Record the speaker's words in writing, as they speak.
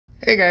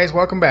Hey guys,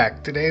 welcome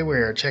back. Today we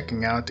are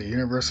checking out the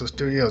Universal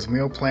Studios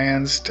meal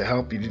plans to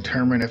help you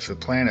determine if the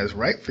plan is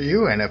right for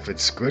you and if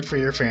it's good for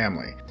your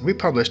family. We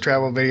publish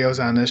travel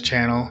videos on this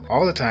channel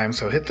all the time,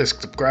 so hit the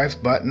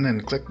subscribe button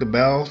and click the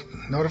bell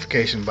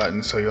notification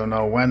button so you'll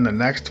know when the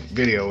next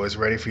video is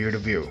ready for you to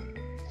view.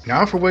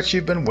 Now for what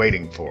you've been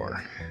waiting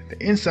for.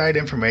 The inside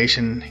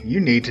information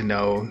you need to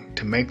know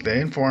to make the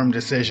informed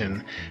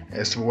decision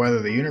as to whether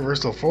the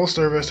Universal full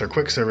service or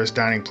quick service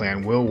dining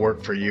plan will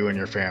work for you and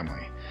your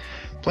family.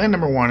 Plan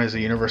number one is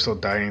the Universal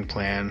Dining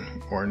Plan,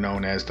 or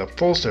known as the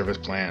Full Service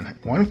Plan.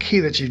 One key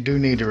that you do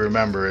need to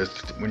remember is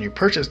when you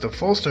purchase the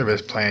Full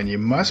Service Plan, you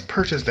must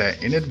purchase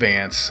that in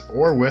advance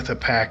or with a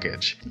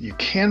package. You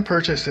can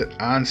purchase it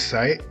on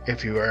site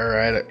if you are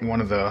at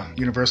one of the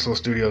Universal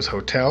Studios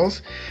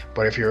hotels,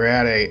 but if you're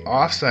at a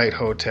off-site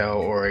hotel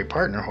or a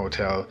partner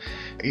hotel,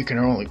 you can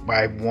only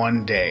buy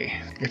one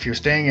day. If you're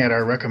staying at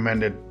our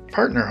recommended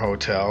partner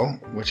hotel,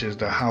 which is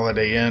the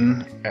Holiday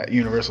Inn at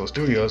Universal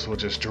Studios,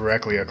 which is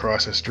directly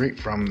across the street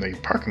from the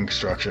parking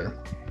structure,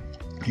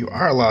 you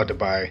are allowed to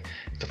buy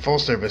the full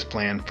service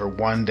plan for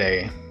one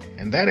day,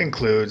 and that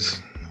includes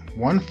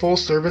one full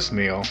service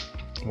meal,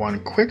 one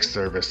quick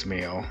service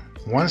meal,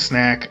 one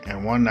snack,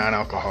 and one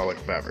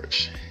non-alcoholic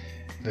beverage.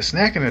 The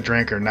snack and the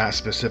drink are not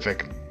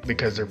specific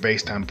because they're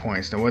based on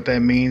points. Now what that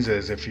means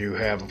is if you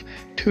have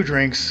 2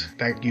 drinks,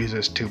 that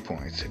uses 2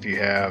 points. If you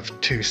have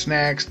 2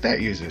 snacks,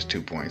 that uses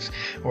 2 points.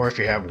 Or if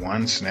you have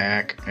 1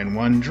 snack and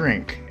 1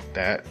 drink,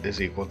 that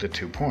is equal to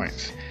 2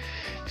 points.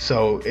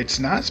 So it's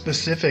not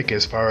specific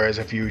as far as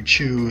if you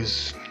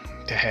choose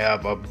to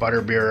have a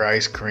butterbeer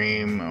ice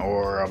cream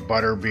or a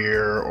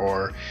butterbeer,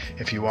 or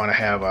if you want to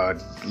have a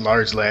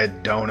large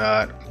lead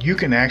donut. You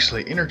can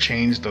actually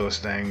interchange those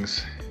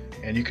things,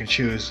 and you can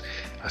choose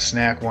a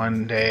snack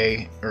one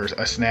day or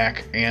a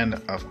snack and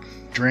a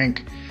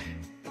drink.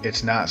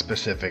 It's not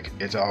specific,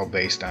 it's all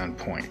based on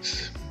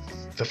points.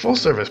 The full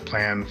service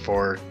plan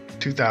for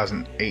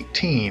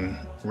 2018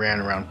 ran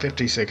around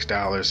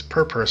 $56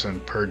 per person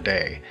per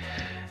day.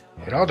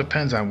 It all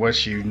depends on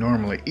what you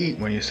normally eat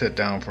when you sit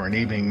down for an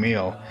evening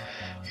meal.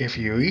 If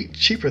you eat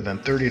cheaper than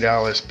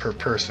 $30 per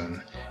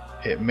person,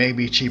 it may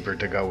be cheaper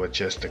to go with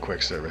just the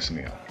quick service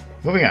meal.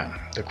 Moving on,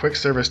 the quick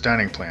service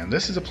dining plan.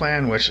 This is a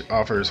plan which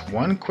offers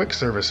one quick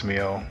service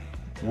meal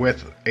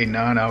with a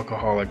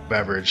non-alcoholic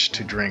beverage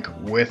to drink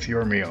with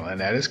your meal, and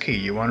that is key.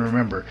 You want to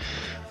remember,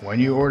 when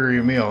you order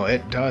your meal,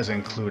 it does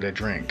include a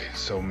drink,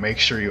 so make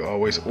sure you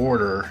always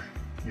order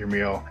your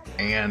meal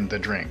and the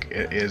drink.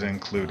 It is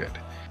included.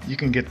 You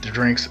can get the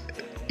drinks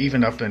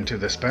even up into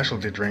the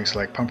specialty drinks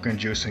like pumpkin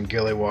juice and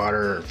gilly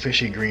water, or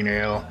fishy green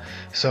ale,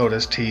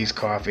 sodas, teas,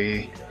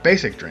 coffee.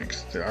 Basic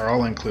drinks, they are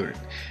all included.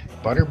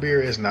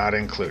 Butterbeer is not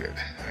included.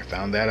 I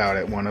found that out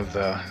at one of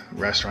the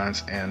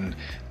restaurants, and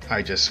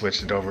I just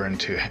switched it over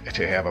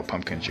to have a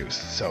pumpkin juice.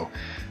 So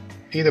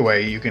either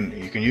way, you can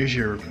use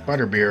your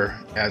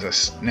butterbeer as a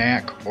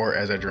snack or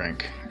as a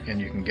drink,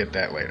 and you can get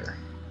that later.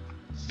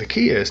 The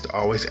key is to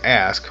always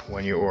ask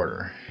when you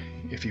order.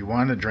 If you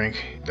want a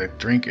drink, the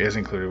drink is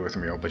included with the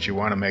meal, but you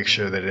want to make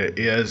sure that it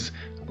is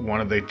one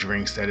of the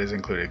drinks that is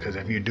included, because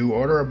if you do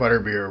order a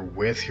butterbeer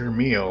with your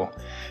meal,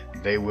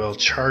 they will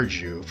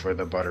charge you for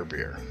the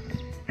butterbeer.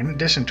 In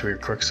addition to your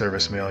quick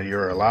service meal,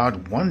 you're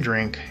allowed 1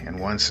 drink and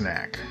 1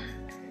 snack.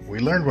 We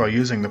learned while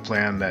using the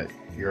plan that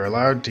you're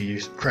allowed to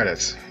use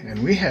credits,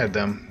 and we had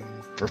them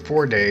for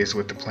 4 days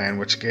with the plan,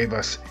 which gave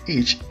us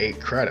each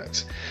 8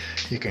 credits.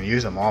 You can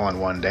use them all in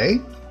one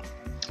day,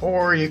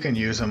 or you can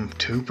use them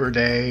 2 per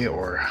day,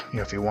 or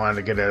if you wanted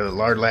to get a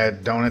large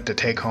lead donut to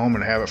take home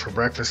and have it for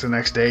breakfast the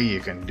next day,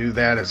 you can do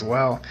that as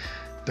well.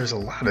 There's a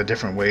lot of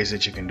different ways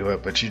that you can do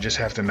it, but you just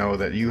have to know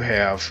that you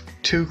have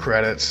 2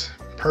 credits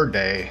per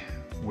day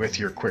with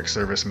your quick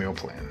service meal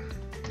plan.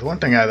 The one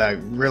thing I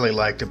really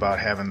liked about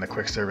having the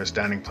quick service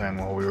dining plan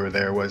while we were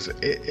there was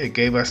it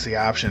gave us the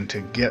option to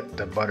get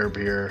the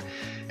butterbeer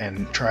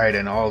and try it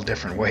in all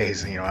different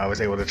ways. I was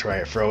able to try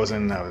it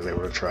frozen, I was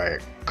able to try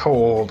it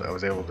cold, I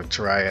was able to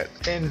try it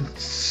in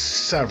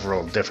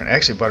several different,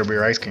 actually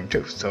butterbeer ice cream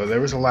too. So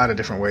there was a lot of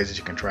different ways that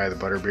you can try the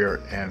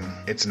butterbeer, and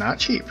it's not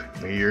cheap.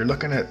 You're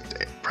looking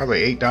at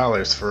probably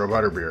 $8 for a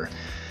butterbeer.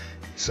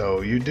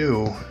 So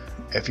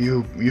if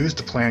you use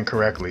the plan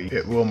correctly,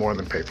 it will more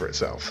than pay for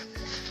itself.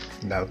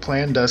 Now the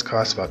plan does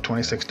cost about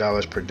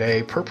 $26 per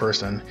day per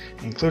person,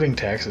 including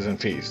taxes and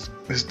fees.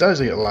 This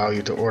does allow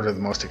you to order the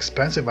most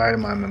expensive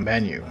item on the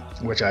menu,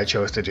 which I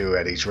chose to do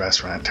at each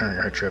restaurant during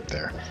our trip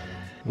there.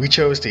 We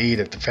chose to eat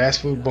at the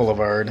Fast Food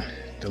Boulevard,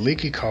 the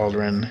Leaky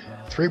Cauldron,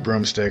 3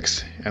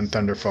 Broomsticks, and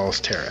Thunder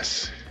Falls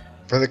Terrace.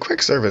 For the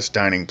quick service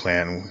dining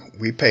plan,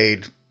 we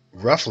paid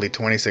roughly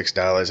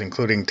 $26,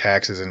 including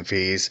taxes and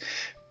fees,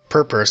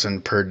 per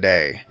person per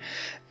day.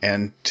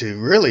 And to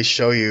really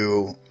show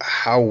you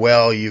how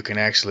well you can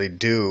actually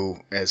do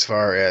as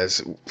far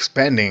as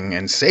spending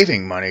and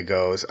saving money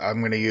goes, I'm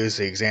going to use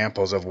the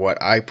examples of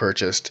what I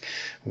purchased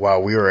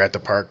while we were at the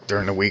park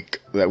during the week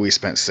that we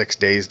spent 6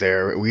 days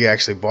there. We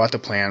actually bought the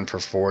plan for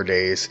 4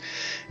 days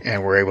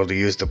and were able to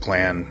use the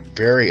plan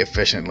very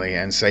efficiently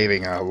and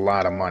saving a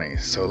lot of money.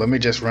 So let me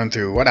just run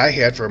through what I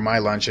had for my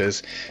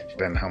lunches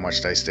and how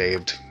much I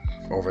saved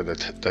over the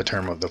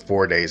term of the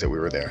 4 days that we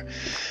were there.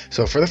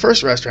 So for the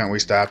first restaurant we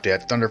stopped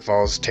at, Thunder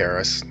Falls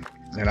Terrace,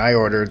 and I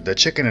ordered the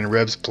chicken and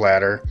ribs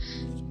platter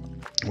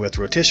with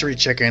rotisserie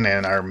chicken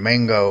and our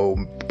mango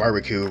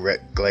barbecue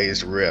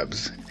glazed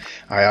ribs.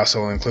 I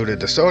also included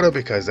the soda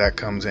because that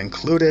comes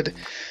included.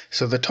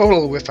 So the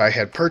total, if I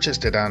had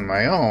purchased it on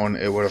my own,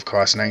 it would have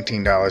cost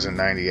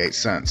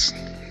 $19.98.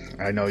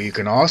 I know you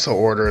can also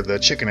order the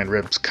chicken and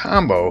ribs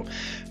combo,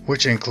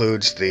 which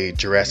includes the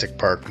Jurassic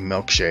Park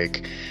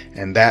milkshake,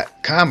 and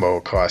that combo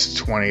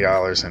costs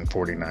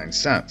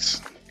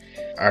 $20.49.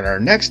 On our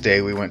next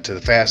day, we went to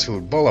the Fast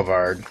Food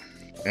Boulevard,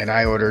 and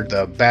I ordered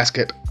the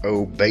basket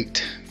o'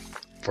 bait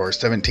for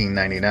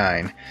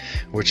 $17.99,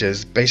 which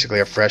is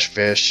basically a fresh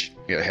fish.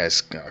 It has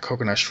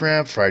coconut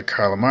shrimp, fried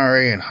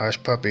calamari, and hush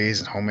puppies,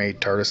 and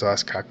homemade tartar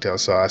sauce, cocktail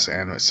sauce,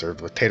 and it's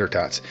served with tater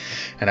tots.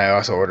 And I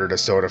also ordered a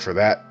soda for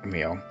that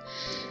meal,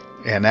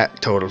 and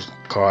that total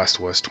cost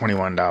was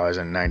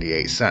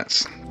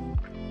 $21.98.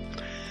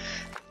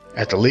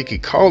 At the Leaky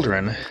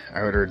Cauldron,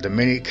 I ordered the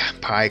mini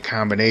pie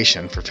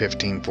combination for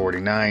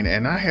 $15.49,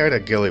 and I had a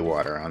Gilly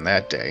water on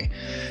that day.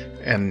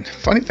 And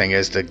funny thing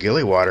is, the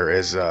Gilly water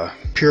is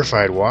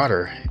purified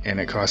water, and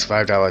it costs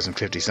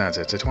 $5.50.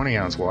 It's a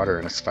 20-ounce water,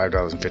 and it's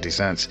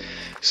 $5.50.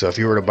 So if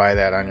you were to buy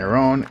that on your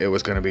own, it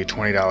was going to be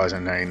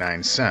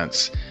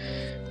 $20.99.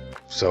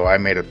 So I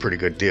made a pretty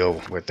good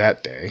deal with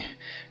that day.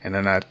 And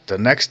then the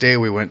next day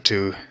we went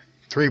to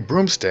Three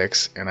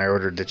Broomsticks, and I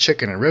ordered the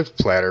chicken and ribs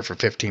platter for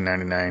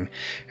 $15.99,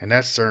 and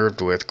that's served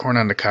with corn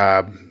on the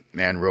cob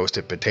and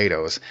roasted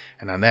potatoes.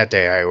 And on that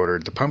day I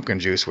ordered the pumpkin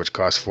juice, which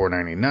cost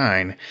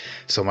 $4.99.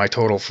 So my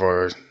total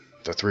for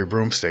the Three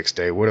Broomsticks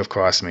day would have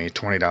cost me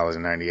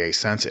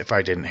 $20.98 if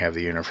I didn't have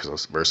the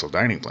Universal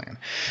Dining Plan.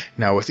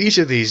 Now with each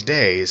of these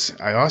days,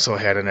 I also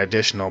had an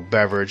additional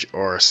beverage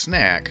or a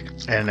snack,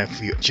 and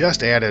if you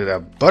just added a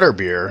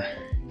butterbeer,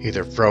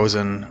 either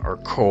frozen or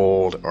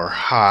cold or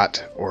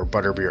hot, or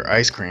butterbeer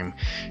ice cream,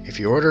 if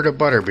you ordered a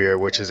butterbeer,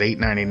 which is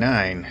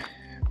 $8.99,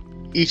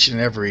 each and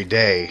every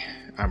day,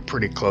 I'm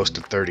pretty close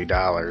to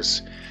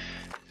 $30.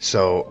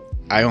 So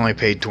I only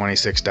paid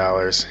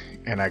 $26,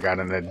 and I got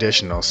an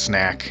additional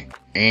snack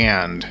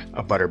and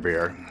a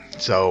butterbeer.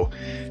 So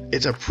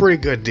it's a pretty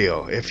good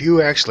deal. If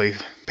you actually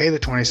pay the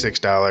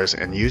 $26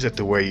 and use it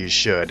the way you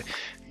should,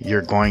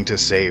 you're going to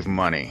save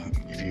money.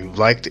 If you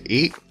like to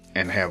eat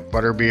and have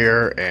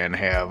butterbeer and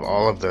have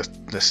all of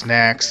the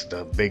snacks,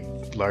 the big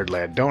Lard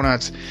Lad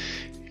donuts,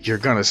 you're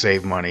going to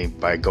save money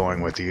by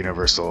going with the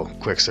Universal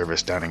Quick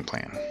Service Dining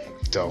Plan.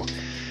 So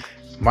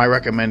my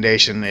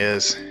recommendation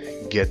is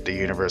get the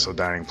Universal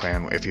Dining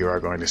Plan if you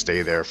are going to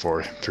stay there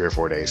for 3 or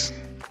 4 days.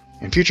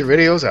 In future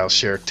videos, I'll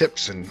share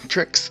tips and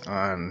tricks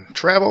on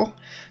travel.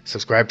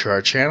 Subscribe to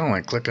our channel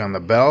and click on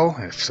the bell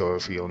so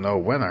you'll know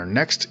when our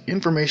next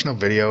informational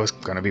video is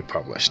going to be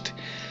published.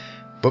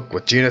 Book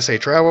with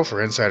GNSA Travel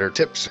for insider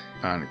tips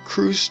on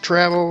cruise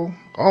travel,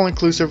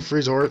 all-inclusive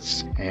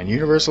resorts, and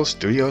Universal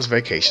Studios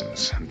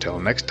vacations. Until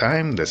next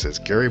time, this is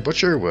Gary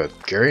Butcher with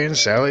Gary and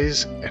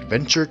Sally's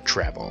Adventure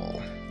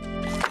Travel.